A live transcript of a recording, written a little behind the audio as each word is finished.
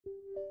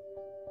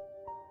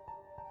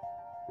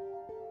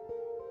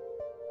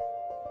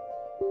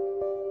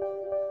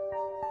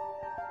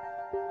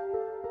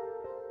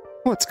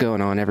What's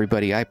going on,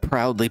 everybody? I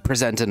proudly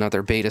present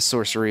another beta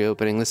sorcery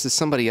opening. This is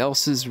somebody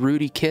else's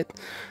Rudy kit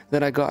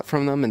that I got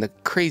from them, and the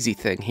crazy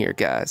thing here,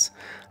 guys,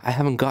 I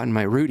haven't gotten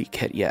my Rudy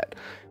kit yet,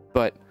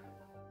 but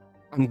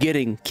I'm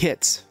getting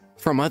kits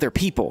from other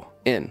people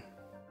in.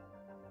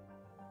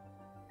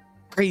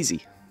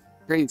 Crazy.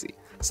 Crazy.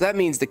 So that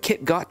means the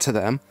kit got to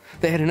them,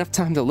 they had enough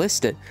time to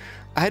list it,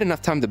 I had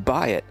enough time to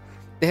buy it,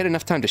 they had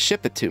enough time to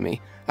ship it to me,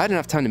 I had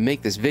enough time to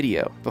make this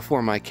video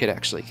before my kit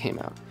actually came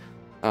out.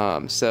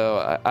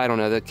 So I don't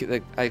know,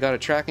 I got a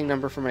tracking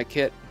number for my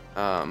kit,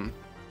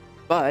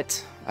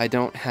 but I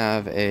don't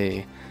have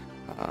a,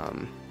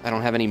 I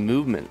don't have any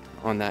movement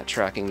on that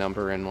tracking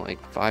number in like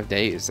 5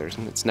 days.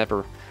 Hasn't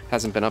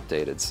been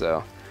updated,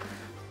 so,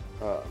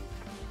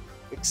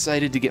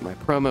 excited to get my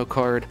promo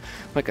card.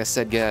 Like I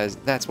said, guys,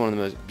 that's one of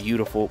the most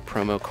beautiful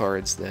promo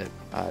cards that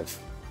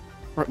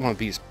one of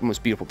the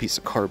most beautiful piece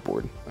of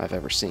cardboard I've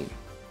ever seen.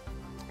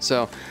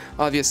 So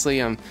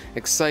obviously I'm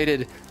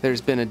excited.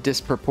 There's been a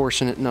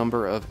disproportionate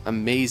number of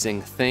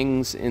amazing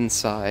things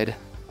inside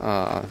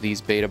these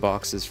beta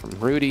boxes from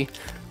Rudy.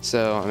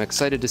 So I'm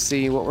excited to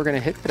see what we're going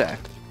to hit today.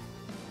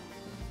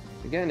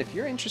 Again, if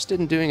you're interested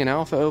in doing an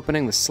alpha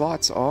opening, the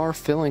slots are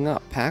filling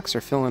up. Packs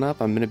are filling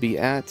up. I'm going to be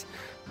at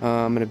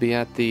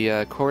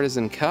the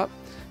Courtesan Cup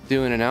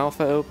doing an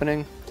alpha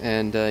opening,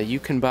 and you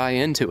can buy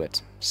into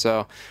it.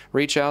 So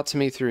reach out to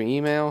me through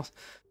email.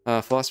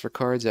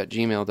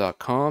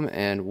 Philosophercards@gmail.com,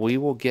 and we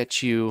will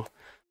get you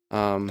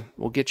on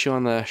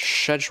the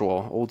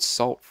schedule. Old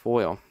Salt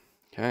foil.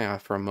 Okay,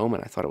 for a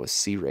moment I thought it was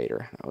Sea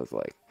Raider. I was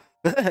like,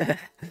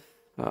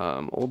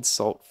 Old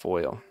Salt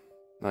foil.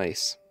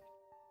 Nice.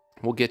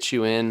 We'll get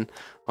you in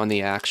on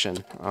the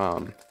action.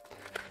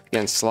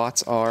 Again,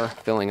 slots are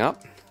filling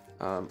up.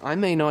 I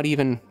may not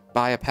even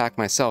buy a pack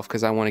myself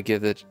because I want to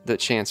give the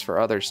chance for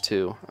others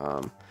to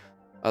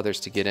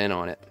get in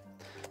on it.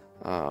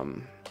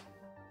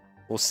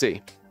 We'll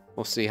see.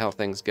 We'll see how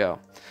things go.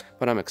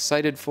 But I'm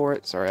excited for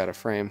it. Sorry, out of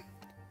frame.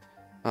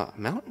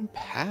 Mountain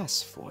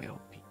Pass foil.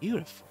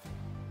 Beautiful.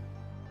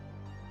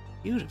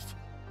 Beautiful.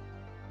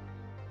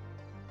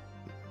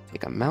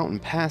 Take a Mountain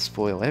Pass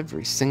foil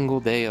every single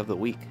day of the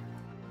week.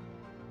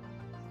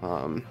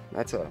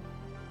 That's a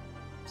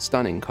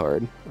stunning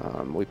card.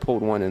 We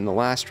pulled one in the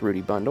last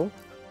Rudy bundle.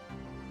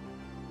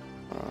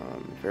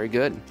 Very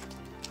good.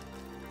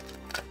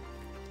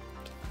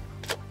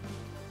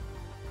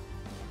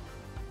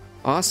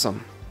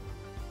 Awesome.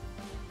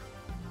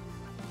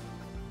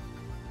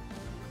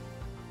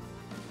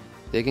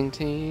 Digging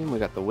team, we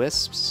got the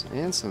Wisps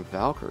and some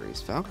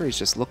Valkyries. Valkyries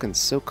just looking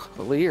so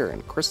clear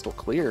and crystal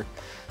clear.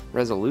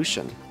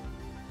 Resolution.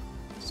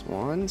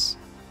 Swans.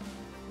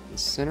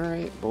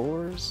 Incinerate.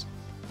 Boars.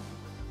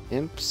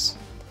 Imps.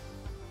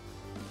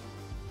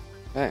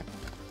 Okay.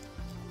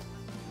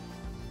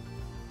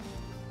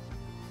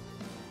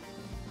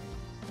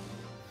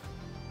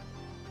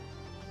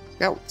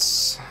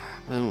 Scouts.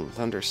 Oh,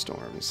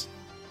 thunderstorms.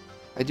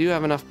 I do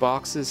have enough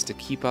boxes to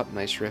keep up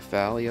Nice Rift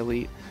Valley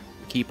Elite,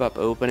 keep up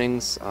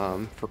openings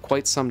for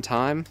quite some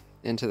time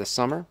into the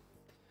summer.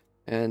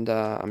 And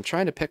I'm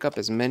trying to pick up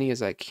as many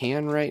as I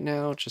can right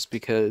now, just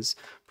because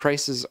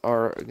prices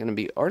are going to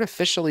be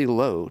artificially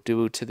low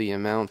due to the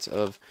amount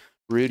of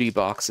Rudy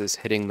boxes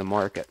hitting the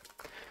market.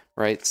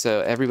 Right?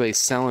 So everybody's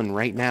selling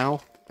right now.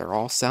 They're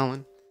all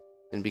selling.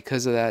 And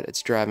because of that,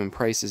 it's driving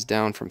prices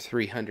down from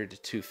 $300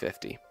 to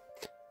 $250.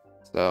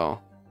 So...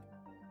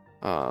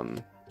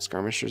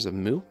 Skirmishers of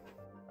Moo.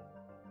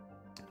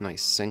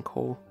 Nice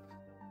Sinkhole.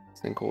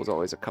 Sinkhole is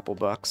always a couple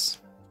bucks.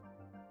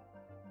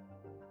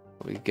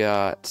 We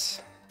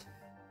got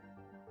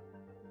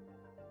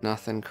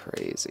nothing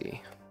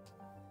crazy.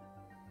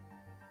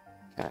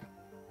 Okay.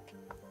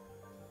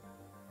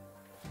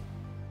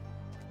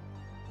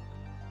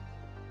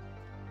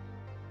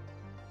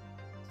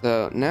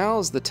 So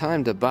now's the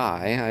time to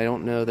buy. I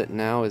don't know that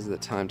now is the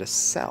time to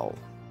sell.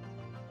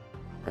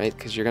 Right?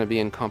 Because you're going to be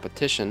in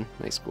competition,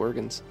 nice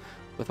Gorgons,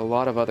 with a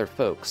lot of other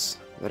folks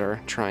that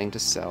are trying to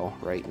sell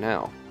right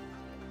now.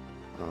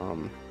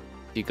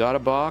 If you got a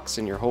box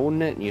and you're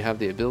holding it and you have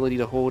the ability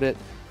to hold it,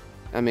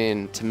 I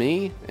mean, to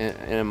me,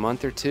 in a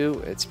month or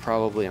two, it's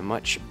probably a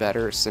much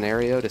better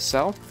scenario to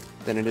sell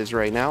than it is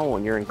right now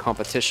when you're in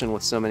competition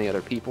with so many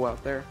other people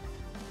out there.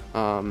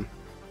 I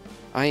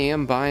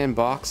am buying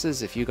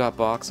boxes. If you got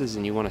boxes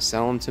and you want to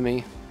sell them to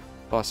me,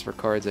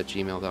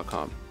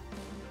 philosophercards@gmail.com.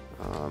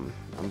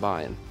 I'm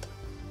buying.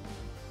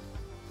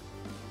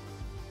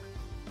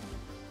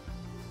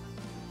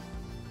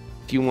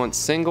 If you want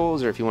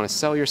singles, or if you want to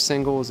sell your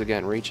singles,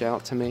 again, reach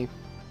out to me.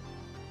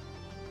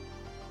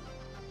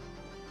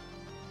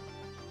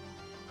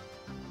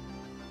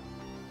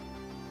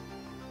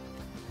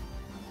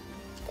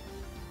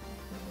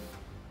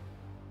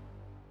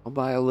 I'll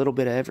buy a little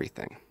bit of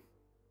everything.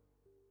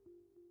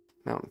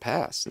 Mountain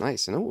Pass,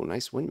 nice. And oh,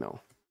 nice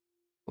windmill.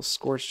 Well,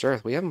 Scorched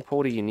Earth. We haven't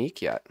pulled a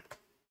unique yet.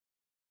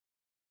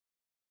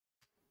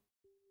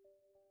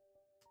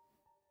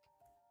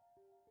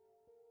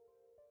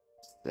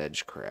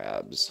 Sedge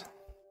crabs.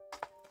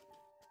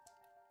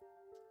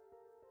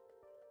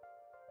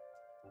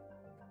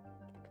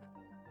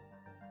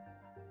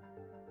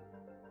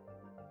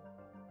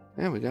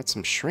 Yeah, we got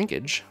some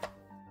shrinkage.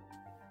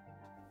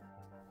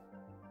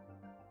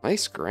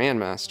 Nice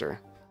Grandmaster.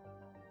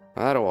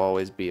 That'll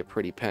always be a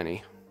pretty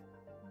penny.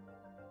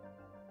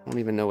 I don't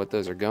even know what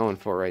those are going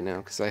for right now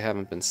because I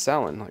haven't been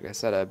selling. Like I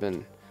said, I've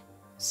been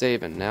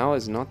saving. Now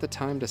is not the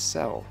time to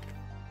sell,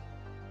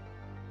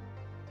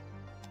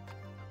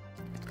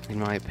 in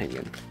my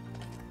opinion.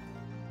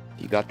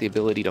 If you got the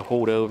ability to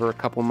hold over a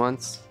couple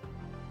months,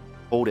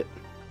 hold it.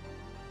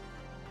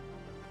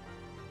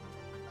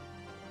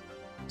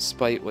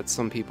 Despite what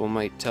some people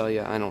might tell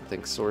you, I don't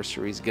think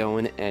Sorcery's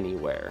going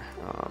anywhere.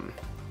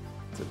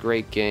 It's a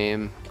great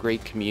game,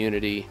 great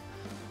community.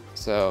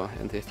 So,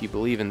 and if you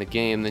believe in the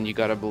game, then you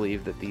gotta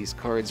believe that these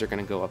cards are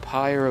gonna go up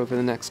higher over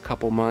the next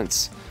couple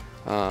months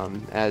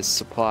as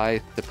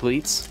supply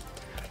depletes,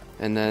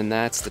 and then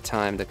that's the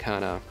time to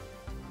kind of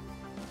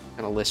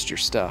list your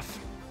stuff.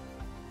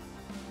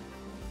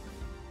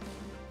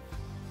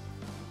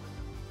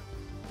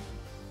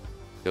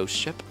 Ghost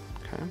ship,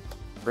 okay.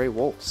 Gray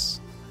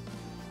wolves.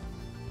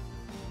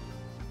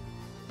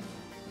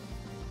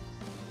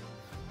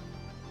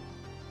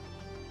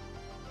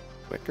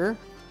 Quicker.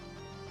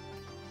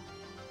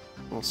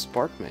 Little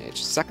Spark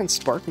Mage. Second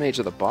Spark Mage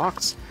of the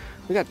box.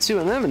 We got 2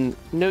 of them and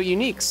no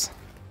uniques.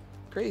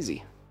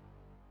 Crazy.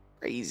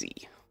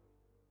 Crazy.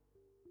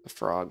 The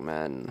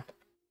Frogmen.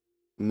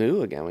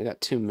 Moo again. We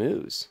got 2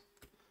 Moos.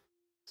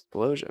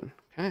 Explosion.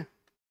 Okay.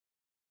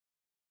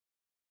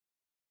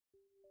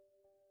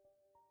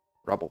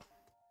 Rubble.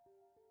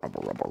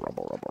 Rubble, rubble,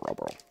 rubble, rubble,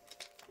 rubble.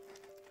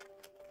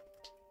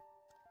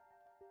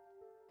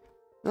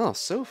 Oh,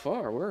 so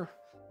far we're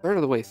third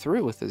of the way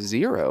through with a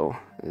 0.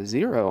 A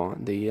 0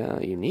 on the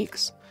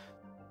uniques.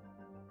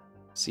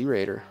 Sea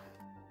Raider.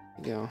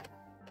 There you go.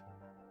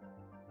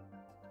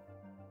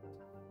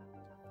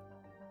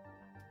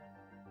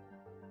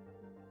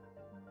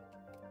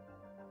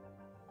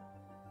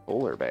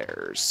 Polar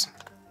bears.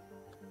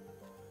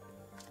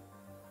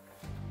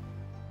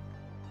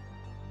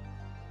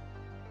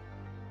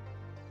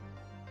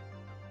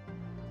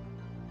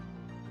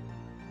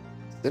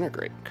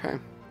 Disintegrate, okay.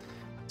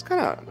 It's kind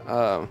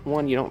of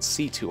one you don't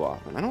see too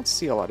often. I don't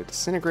see a lot of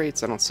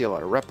disintegrates, I don't see a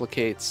lot of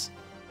replicates,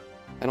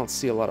 I don't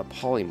see a lot of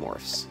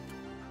polymorphs.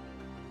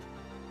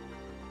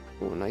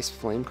 Ooh, nice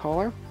flame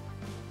caller.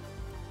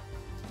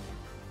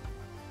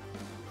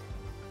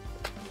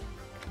 If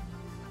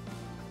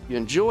you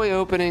enjoy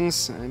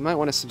openings, you might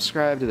want to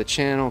subscribe to the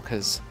channel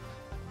because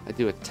I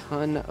do a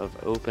ton of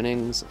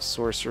openings of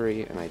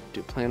Sorcery, and I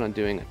do plan on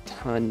doing a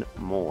ton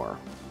more.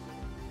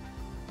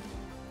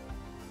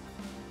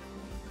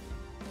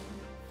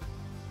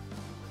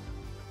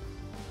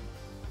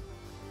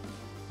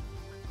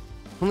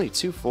 Only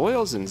 2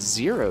 foils and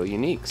 0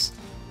 uniques.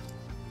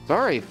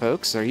 Sorry,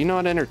 folks, are you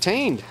not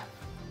entertained?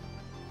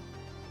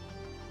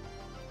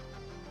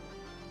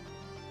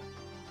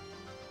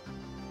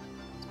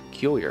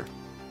 Peculiar.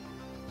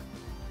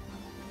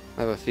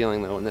 I have a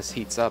feeling that when this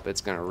heats up, it's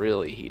going to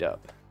really heat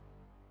up.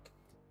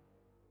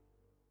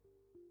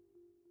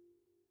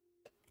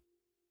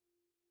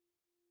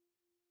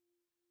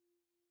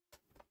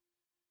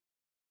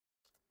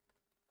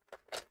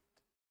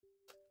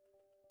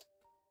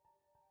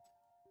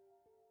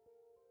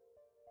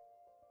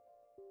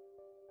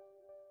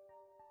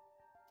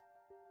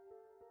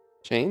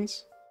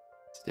 Chains?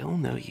 Still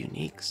no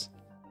uniques.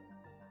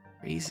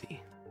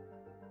 Crazy.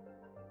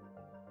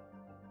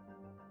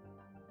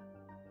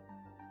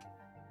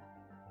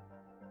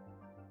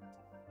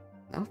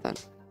 Nothing.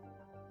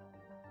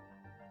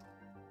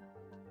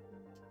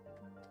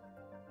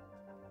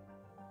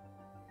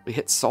 We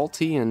hit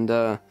Salty and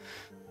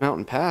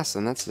Mountain Pass,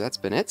 and that's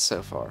been it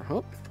so far.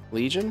 Oh,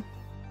 Legion.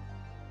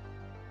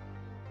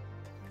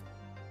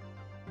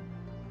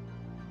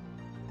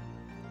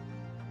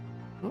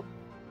 Oh.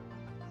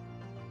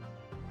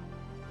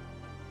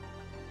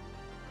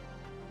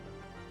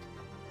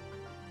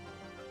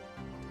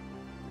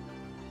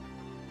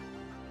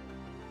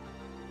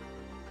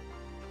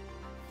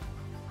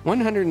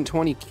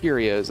 $120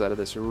 curios out of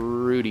this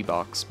Rudy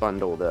box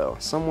bundle, though.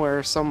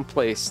 Somewhere,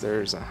 someplace,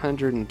 there's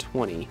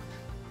 120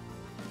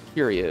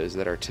 curios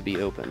that are to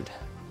be opened.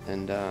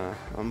 And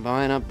I'm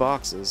buying up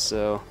boxes,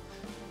 so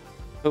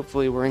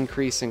hopefully we're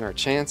increasing our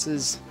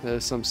chances, though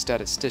some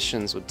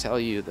statisticians would tell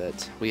you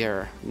that we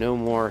are no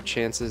more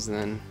chances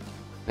than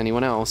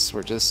anyone else.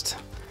 We're just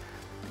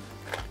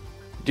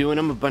doing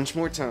them a bunch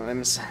more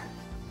times.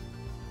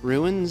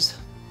 Ruins?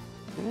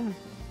 Yeah.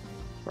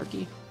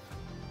 Sparky?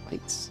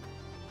 Lights?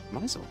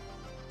 Muzzle.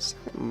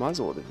 Second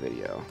muzzle of the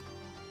video.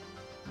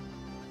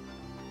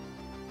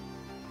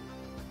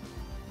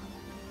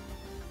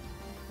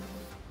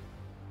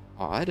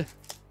 Odd.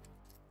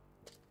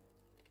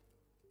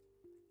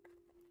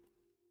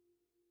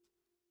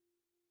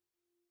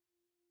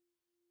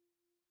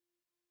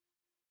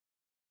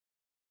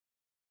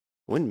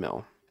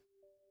 Windmill.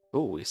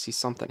 Oh, we see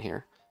something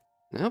here.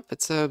 Nope,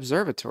 it's an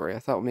observatory. I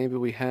thought maybe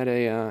we had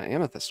a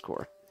amethyst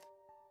core.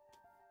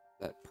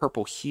 That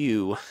purple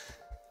hue.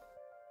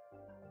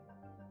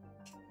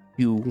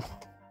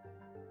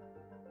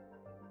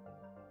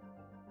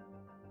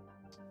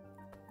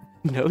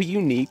 no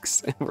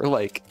uniques, and we're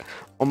like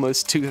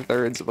almost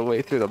 2/3 of the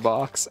way through the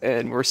box,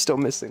 and we're still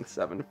missing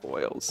 7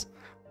 foils.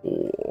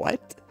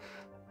 What?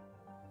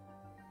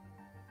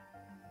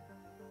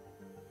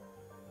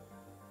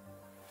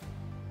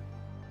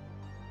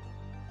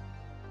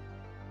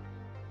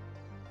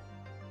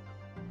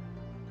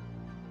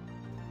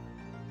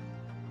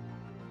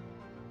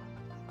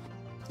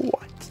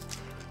 What?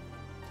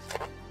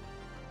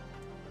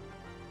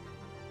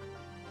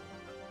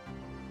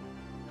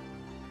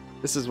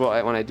 This is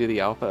why when I do the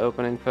alpha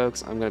opening,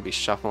 folks, I'm going to be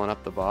shuffling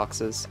up the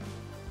boxes.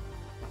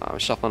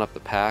 Shuffling up the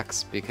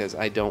packs because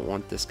I don't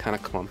want this kind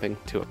of clumping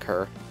to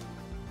occur.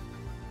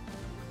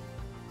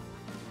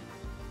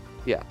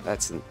 Yeah,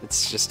 it's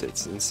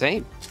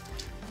insane.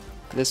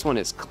 This one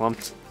is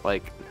clumped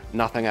like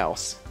nothing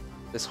else.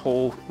 This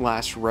whole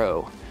last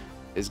row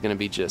is going to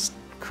be just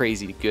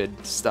crazy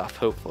good stuff,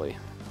 hopefully.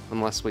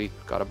 Unless we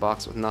got a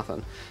box with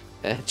nothing.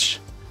 Edge.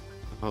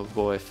 Oh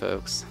boy,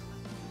 folks.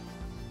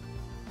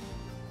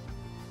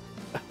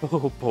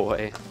 Oh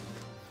boy.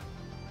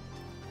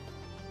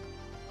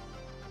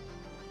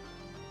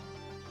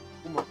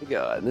 Oh my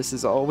god, this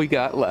is all we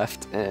got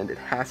left, and it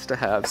has to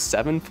have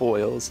 7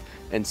 foils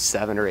and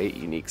 7 or 8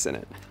 uniques in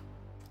it.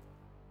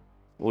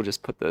 We'll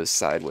just put those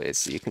sideways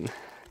so you can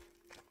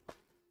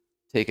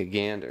take a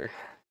gander.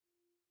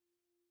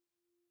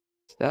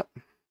 Step.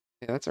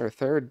 Yeah, that's our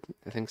third,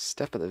 I think,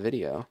 step of the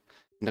video.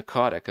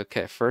 Narcotic.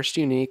 Okay, first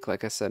unique,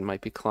 like I said,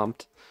 might be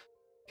clumped.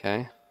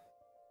 Okay.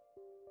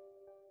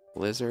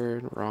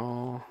 Lizard,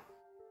 raw.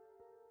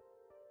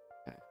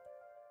 Okay.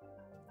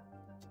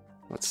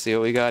 Let's see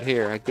what we got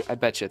here. I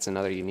bet you it's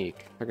another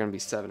unique. They're going to be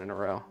 7 in a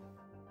row.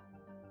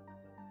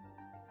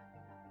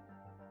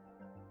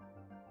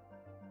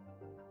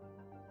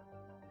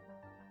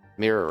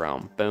 Mirror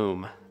Realm.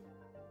 Boom.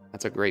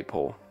 That's a great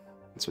pull.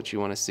 That's what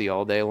you want to see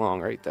all day long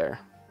right there.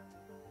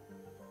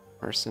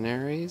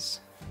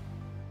 Mercenaries.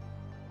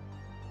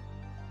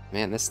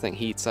 Man, this thing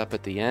heats up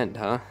at the end,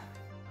 huh?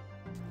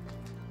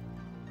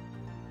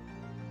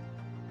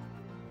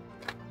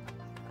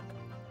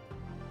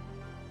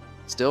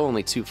 Still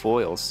only 2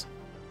 foils.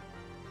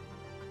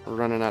 We're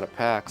running out of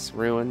packs.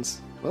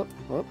 Ruins. Whoop,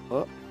 whoop,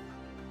 whoop.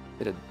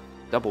 Did a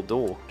double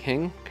duel.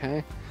 King,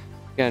 okay.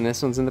 Again,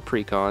 this one's in the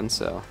pre-con,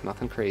 so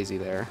nothing crazy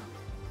there.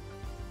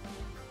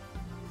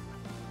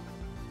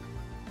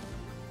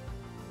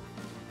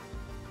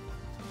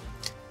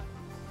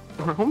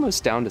 We're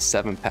almost down to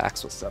 7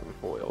 packs with 7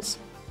 foils.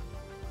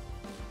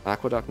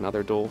 Aqueduct,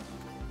 another duel.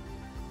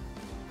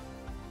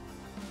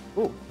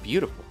 Oh,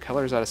 beautiful.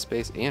 Keller's Out of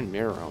Space and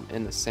Mirror Realm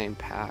in the same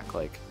pack.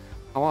 Like,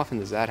 how often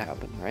does that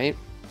happen, right?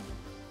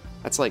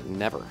 That's like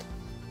never.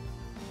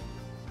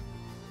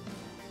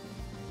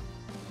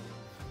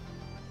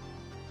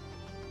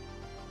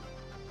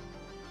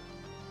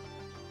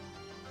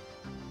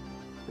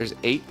 There's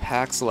 8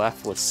 packs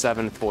left with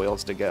 7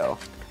 foils to go.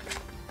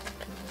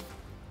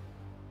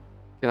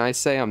 Can I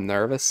say I'm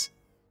nervous?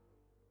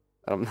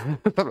 Am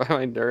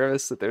I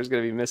nervous that there's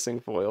going to be missing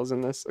foils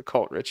in this?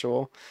 Occult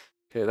Ritual.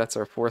 Okay, that's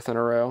our 4th in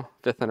a row.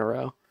 5th in a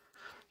row.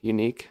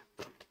 Unique.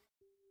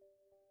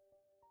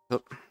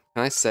 Oh,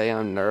 can I say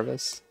I'm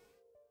nervous?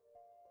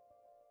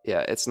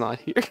 Yeah, it's not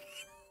here.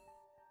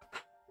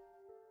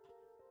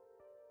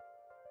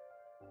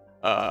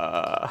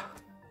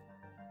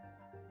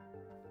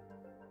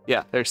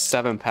 Yeah, there's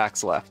 7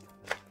 packs left.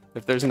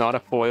 If there's not a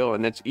foil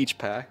in each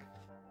pack,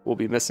 we'll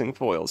be missing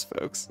foils,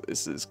 folks.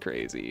 This is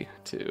crazy.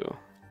 2,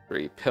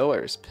 3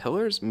 pillars.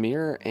 Pillars,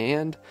 mirror,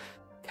 and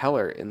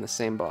Keller in the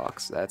same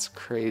box. That's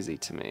crazy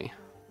to me.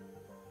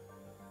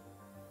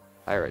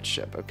 Pirate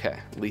ship. Okay,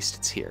 at least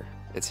it's here.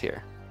 It's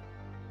here.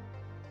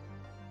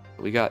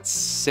 We got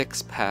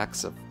 6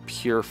 packs of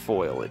pure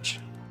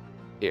foliage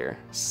here.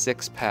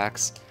 6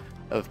 packs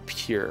of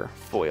pure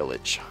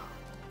foliage.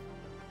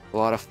 A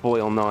lot of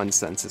foil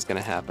nonsense is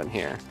going to happen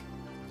here.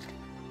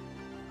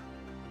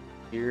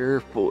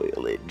 Pure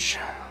foliage.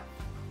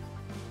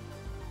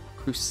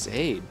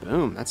 Crusade.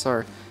 Boom. That's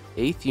our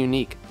 8th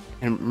unique.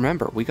 And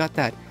remember, we got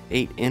that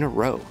 8 in a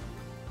row.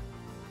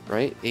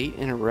 Right? 8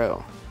 in a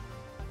row.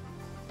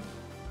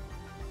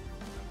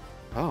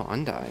 Oh,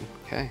 Undying.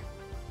 Okay.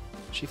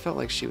 She felt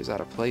like she was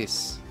out of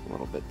place a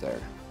little bit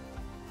there.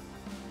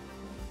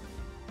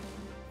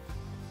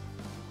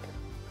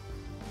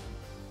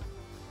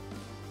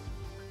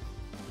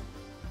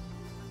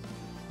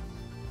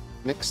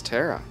 Mixed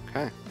Terra.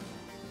 Okay.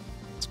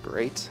 That's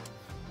great.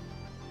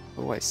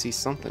 Oh, I see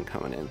something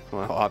coming in.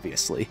 Well,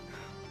 obviously.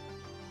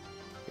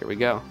 Here we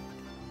go.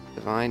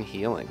 Divine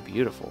Healing.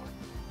 Beautiful.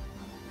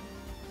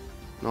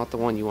 Not the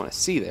one you want to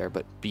see there,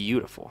 but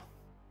beautiful.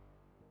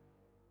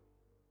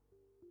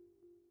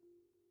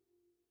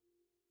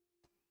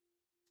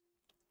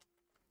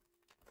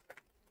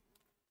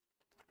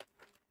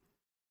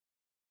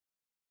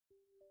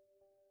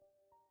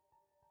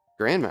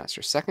 Grandmaster.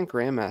 2nd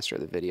Grandmaster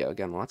of the video.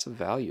 Again, lots of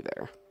value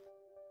there.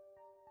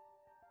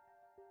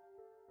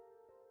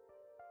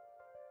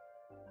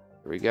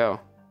 Here we go.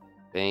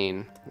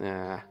 Bane.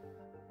 Ah.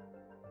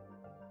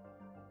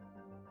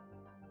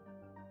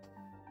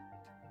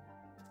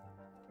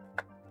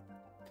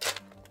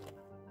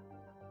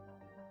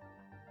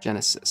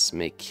 Genesis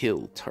may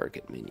kill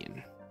target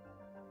minion.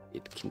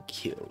 It can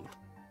kill.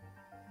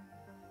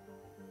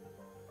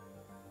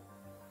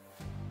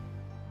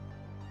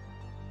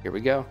 Here we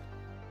go.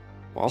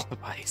 Wall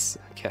of ice.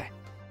 Okay.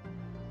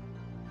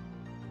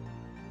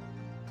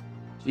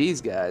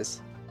 Jeez,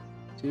 guys.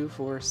 2,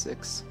 4,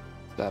 6,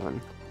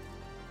 7.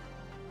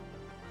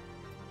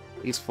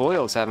 These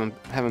foils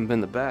haven't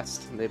been the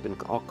best. They've been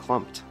all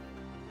clumped.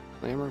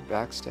 Glamour,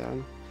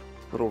 backstab,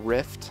 little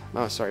rift.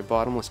 Oh, sorry,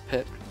 bottomless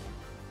pit.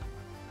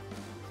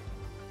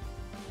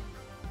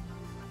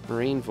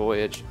 Marine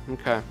voyage.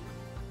 Okay.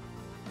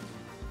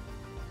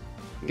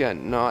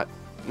 Again,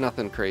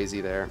 nothing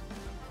crazy there.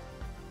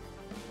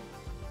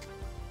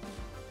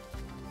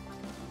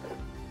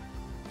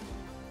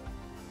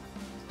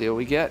 See what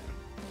we get.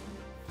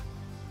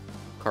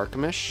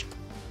 Carchemish.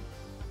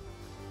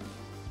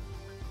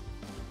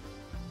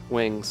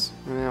 Wings.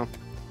 Well,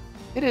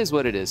 it is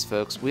what it is,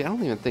 folks. I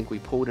don't even think we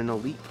pulled an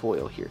elite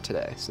foil here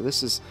today. So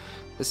this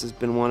has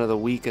been one of the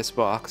weakest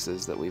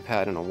boxes that we've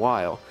had in a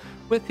while,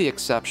 with the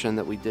exception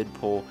that we did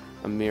pull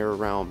a Mirror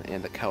Realm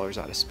and the Keller's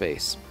Out of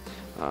Space,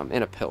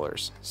 and a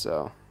Pillars.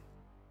 So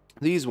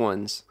these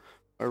ones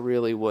are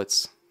really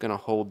what's gonna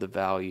hold the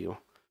value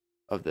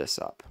of this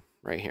up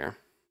right here.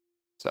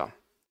 So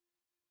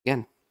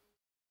again,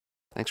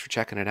 thanks for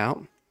checking it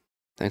out.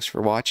 Thanks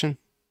for watching.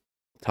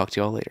 Talk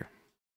to y'all later.